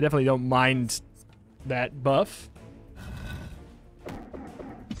 I definitely don't mind that buff.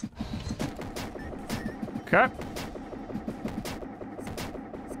 Okay.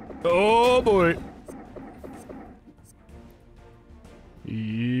 Oh boy.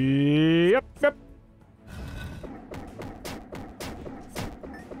 Yep.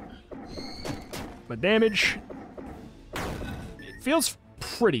 My damage. It feels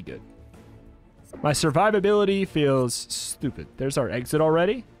pretty good. My survivability feels stupid. There's our exit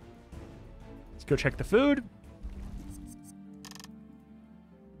already. Let's go check the food.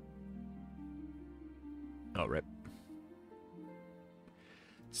 Oh, rip.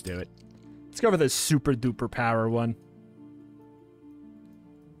 Let's do it. Let's go for the super duper power one.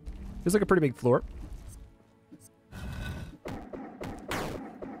 Feels like a pretty big floor.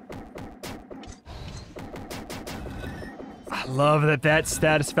 I love that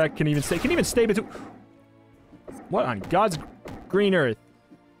status effect can even stay between. What on God's green earth?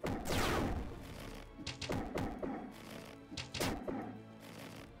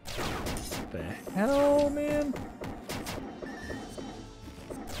 What the hell, man?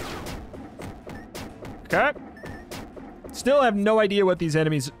 Okay. Still have no idea what these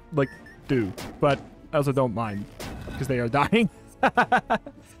enemies, like, do. But I also don't mind. Because they are dying.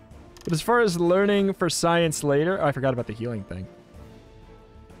 But as far as learning for science later... Oh, I forgot about the healing thing.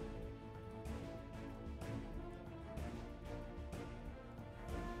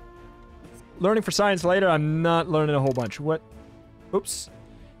 Learning for science later, I'm not learning a whole bunch. What? Oops.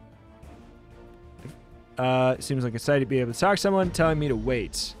 Seems like excited to be able to talk to someone telling me to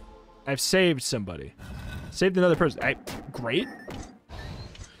wait. I've saved somebody. Saved another person. Great.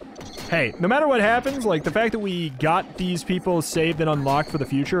 Hey, no matter what happens, like, the fact that we got these people saved and unlocked for the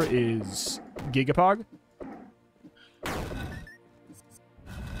future is gigapog. I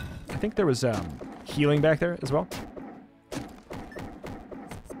think there was, healing back there as well.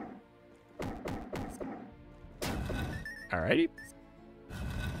 Alrighty.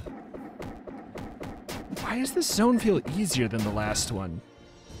 Why does this zone feel easier than the last one?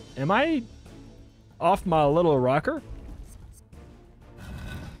 Am I off my little rocker?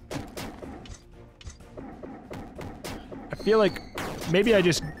 I feel like maybe I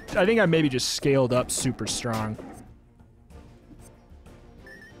think I maybe just scaled up super strong.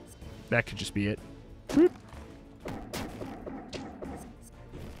 That could just be it. Boop.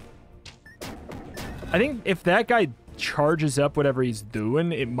 I think if that guy charges up whatever he's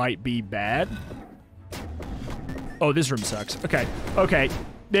doing, it might be bad. Oh, this room sucks. Okay. Okay.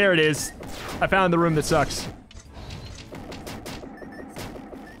 There it is. I found the room that sucks.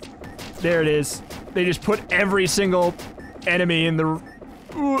 There it is. They just put every single enemy in the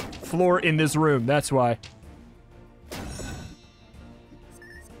floor in this room. That's why.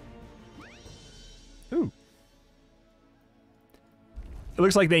 Ooh. It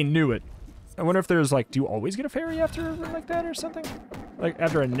looks like they knew it. I wonder if there's like, do you always get a fairy after a room like that or something? Like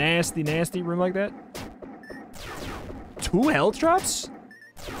after a nasty, nasty room like that? 2 health drops?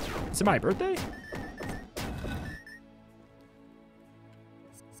 Is it my birthday?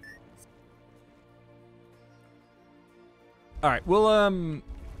 Alright, we'll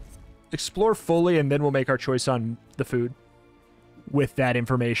explore fully and then we'll make our choice on the food with that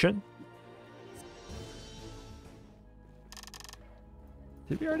information.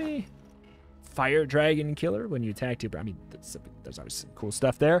 Did we already... Fire Dragon Killer when you attack 2... I mean, there's always some cool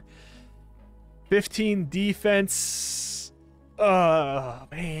stuff there. 15 defense. Oh,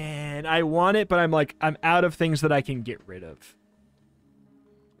 man. I want it, but I'm like, I'm out of things that I can get rid of.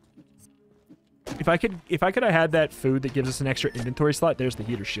 If I could have had that food that gives us an extra inventory slot, there's the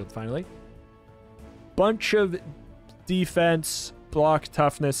heater shield finally. Bunch of defense, block,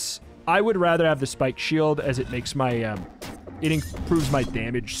 toughness. I would rather have the spike shield as it makes my, it improves my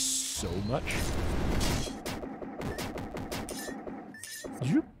damage so much.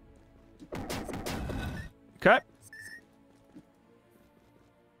 Okay.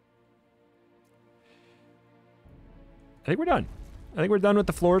 I think we're done. I think we're done with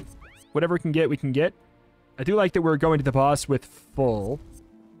the floor. Whatever we can get, we can get. I do like that we're going to the boss with full.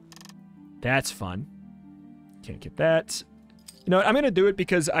 That's fun. Can't get that. You know what? I'm going to do it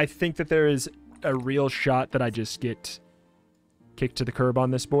because I think that there is a real shot that I just get kicked to the curb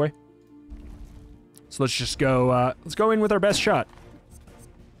on this boy. So let's just go, let's go in with our best shot.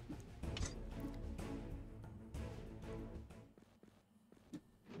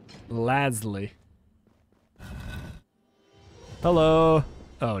 Lasley. Hello.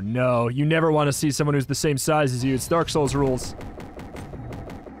 Oh no, you never want to see someone who's the same size as you. It's Dark Souls rules.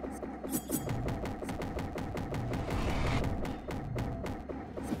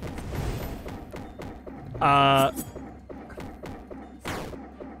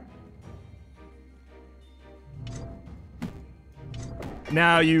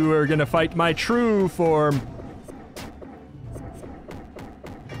 Now you are gonna fight my true form.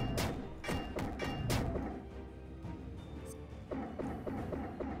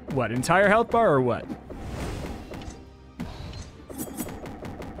 What, entire health bar or what?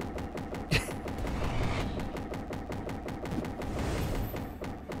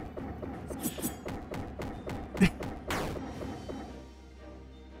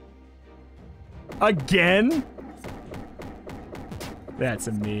 Again? That's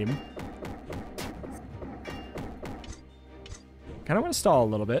a meme. Kind of want to stall a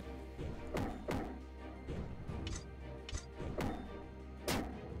little bit.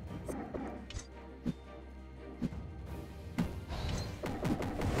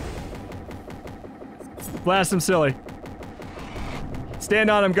 Blast him silly.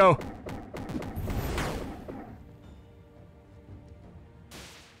 Stand on him, go.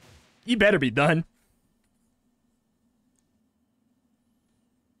 You better be done.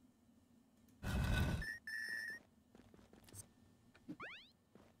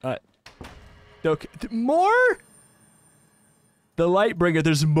 Okay. More? The Lightbringer,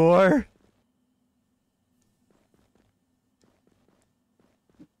 there's more?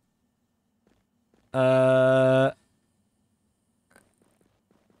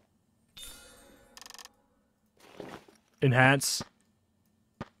 Enhance.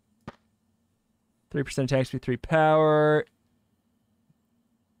 3% attack speed, 3 power.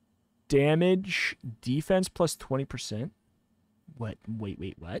 Damage, defense plus 20%. What?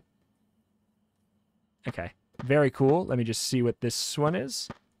 Wait, what? Okay. Very cool. Let me just see what this one is.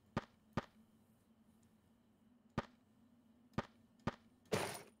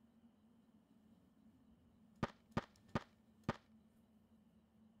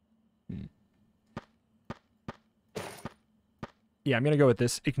 Yeah, I'm going to go with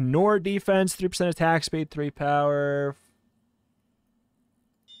this. Ignore defense, 3% attack speed, 3 power.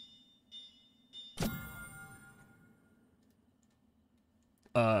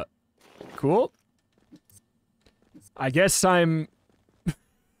 Cool. I guess I'm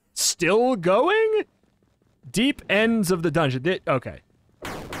still going? Deep ends of the dungeon. Okay.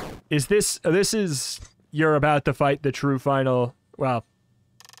 Is this... this is... You're about to fight the true final... Well...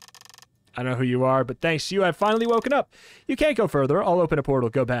 I don't know who you are, but thanks to you, I've finally woken up. You can't go further. I'll open a portal.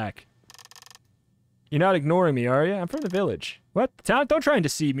 Go back. You're not ignoring me, are you? I'm from the village. What? Don't try and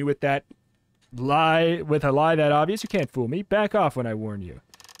deceive me with that lie, with a lie that obvious. You can't fool me. Back off when I warn you.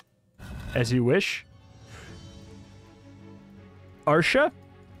 As you wish. Arsha?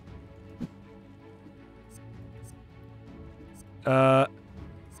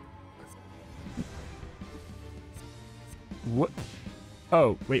 What?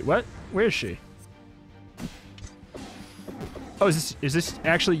 Oh, wait, what? Where is she? Oh, is this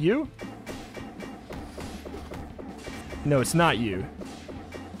actually you? No, it's not you.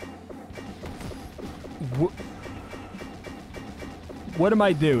 What am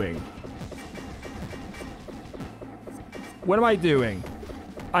I doing? What am I doing?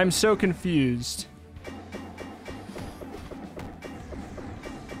 I'm so confused.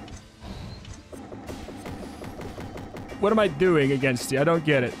 What am I doing against you? I don't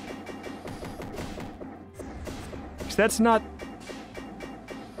get it. 'Cause that's not...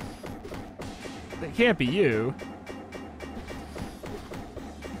 That can't be you.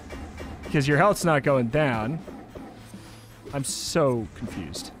 Because your health's not going down. I'm so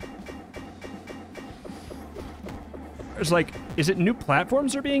confused. There's like... Is it new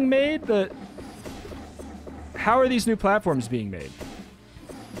platforms are being made? How are these new platforms being made?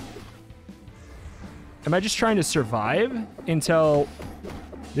 Am I just trying to survive until...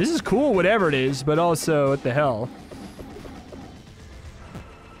 This is cool, whatever it is, but also, what the hell?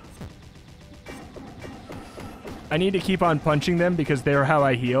 I need to keep on punching them because they're how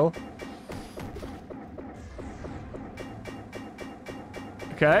I heal.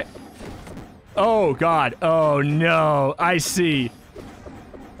 Okay. Oh, God. Oh, no. I see.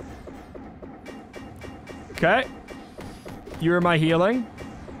 Okay. You're my healing.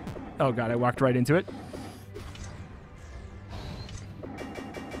 Oh, God. I walked right into it.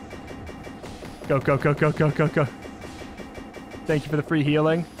 Go, go, go, go, go, go, go. Thank you for the free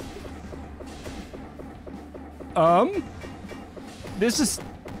healing. This is...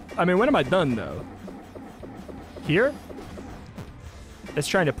 I mean, when am I done, though? Here? It's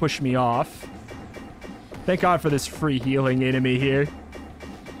trying to push me off. Thank God for this free healing enemy here.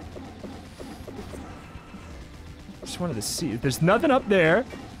 Just wanted to see. There's nothing up there.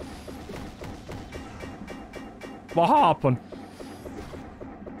 What happened?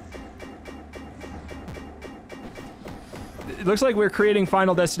 It looks like we're creating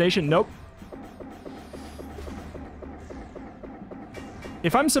Final Destination. Nope.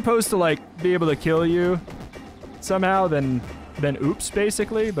 If I'm supposed to, like, be able to kill you somehow, then oops,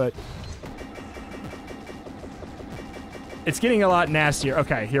 basically, but... It's getting a lot nastier.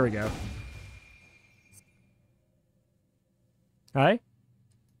 Okay, here we go. Hi?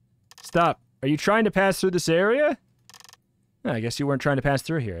 Stop. Are you trying to pass through this area? I guess you weren't trying to pass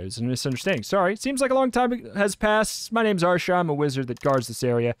through here. It's a misunderstanding. Sorry. Seems like a long time has passed. My name's Arsha. I'm a wizard that guards this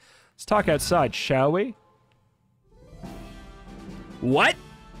area. Let's talk outside, shall we? What?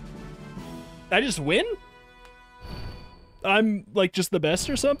 I just win? I'm, like, just the best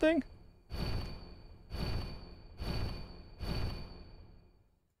or something?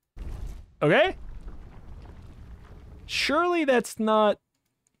 Okay. Surely that's not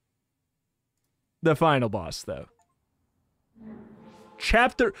the final boss, though.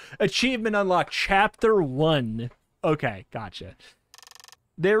 Achievement unlocked, Chapter 1. Okay, gotcha.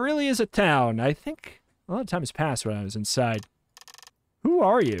 There really is a town. I think a lot of time has passed when I was inside. Who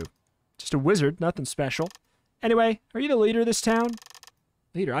are you? Just a wizard, nothing special. Anyway, are you the leader of this town?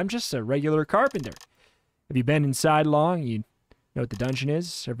 Leader, I'm just a regular carpenter. Have you been inside long? You know what the dungeon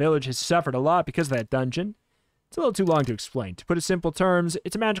is? Our village has suffered a lot because of that dungeon. It's a little too long to explain. To put it in simple terms,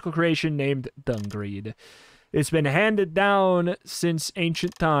 it's a magical creation named Dungreed. It's been handed down since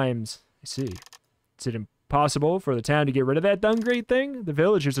ancient times. I see. Is it impossible for the town to get rid of that Dungreed thing? The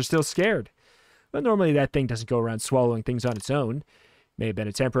villagers are still scared. But normally that thing doesn't go around swallowing things on its own. May have been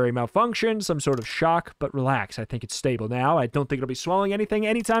a temporary malfunction, some sort of shock, but relax, I think it's stable now. I don't think it'll be swallowing anything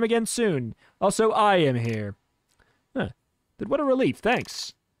anytime again soon. Also, I am here. Huh. Then what a relief,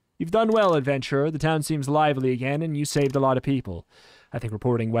 thanks. You've done well, adventurer. The town seems lively again, and you saved a lot of people. I think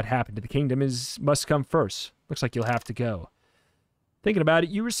reporting what happened to the kingdom must come first. Looks like you'll have to go. Thinking about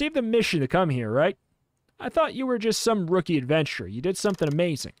it, you received a mission to come here, right? I thought you were just some rookie adventurer. You did something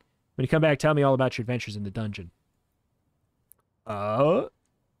amazing. When you come back, tell me all about your adventures in the dungeon. I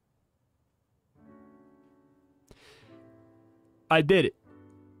did it.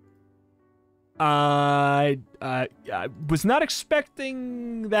 I was not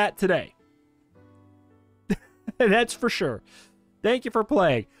expecting that today. That's for sure. Thank you for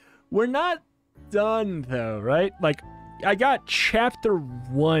playing. We're not done, though, right? Like, I got Chapter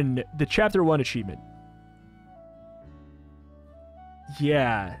 1, the Chapter 1 achievement.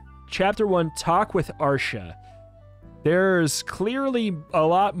 Yeah. Chapter 1, Talk with Arsha. There's clearly a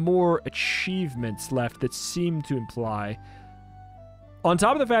lot more achievements left that seem to imply. On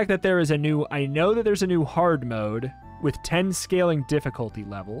top of the fact that there is a new... I know that there's a new hard mode with 10 scaling difficulty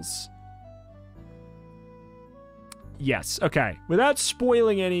levels. Yes, okay. Without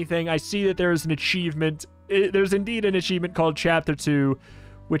spoiling anything, I see that there is an achievement. There's indeed an achievement called Chapter 2,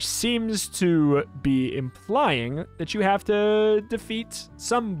 which seems to be implying that you have to defeat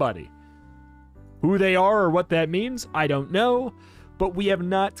somebody. Who they are or what that means, I don't know, but we have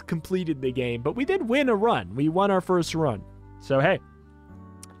not completed the game. But we did win a run. We won our first run. So, hey,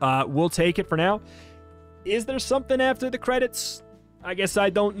 we'll take it for now. Is there something after the credits? I guess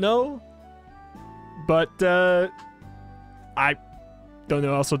I don't know. But, I don't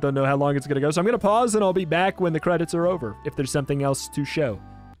know. Also don't know how long it's going to go. So I'm going to pause and I'll be back when the credits are over, if there's something else to show.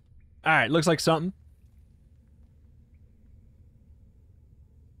 All right, looks like something.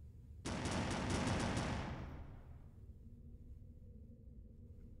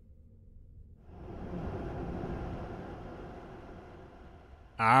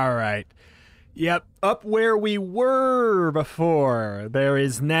 All right. Yep, up where we were before. There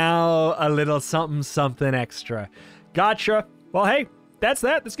is now a little something extra. Gotcha. Well, hey, that's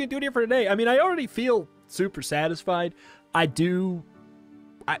that. That's going to do it here for today. I mean, I already feel super satisfied. I do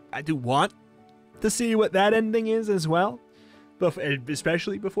want to see what that ending is as well,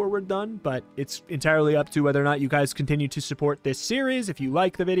 especially before we're done, but it's entirely up to whether or not you guys continue to support this series. If you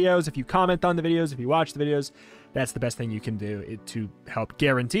like the videos, if you comment on the videos, if you watch the videos, that's the best thing you can do to help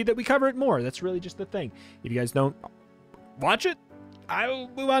guarantee that we cover it more. That's really just the thing. If you guys don't watch it, I will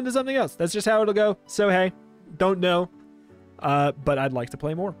move on to something else. That's just how it'll go. So, hey, don't know. But I'd like to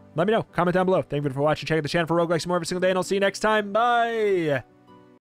play more. Let me know. Comment down below. Thank you for watching. Check out the channel for roguelikes more every single day, and I'll see you next time. Bye!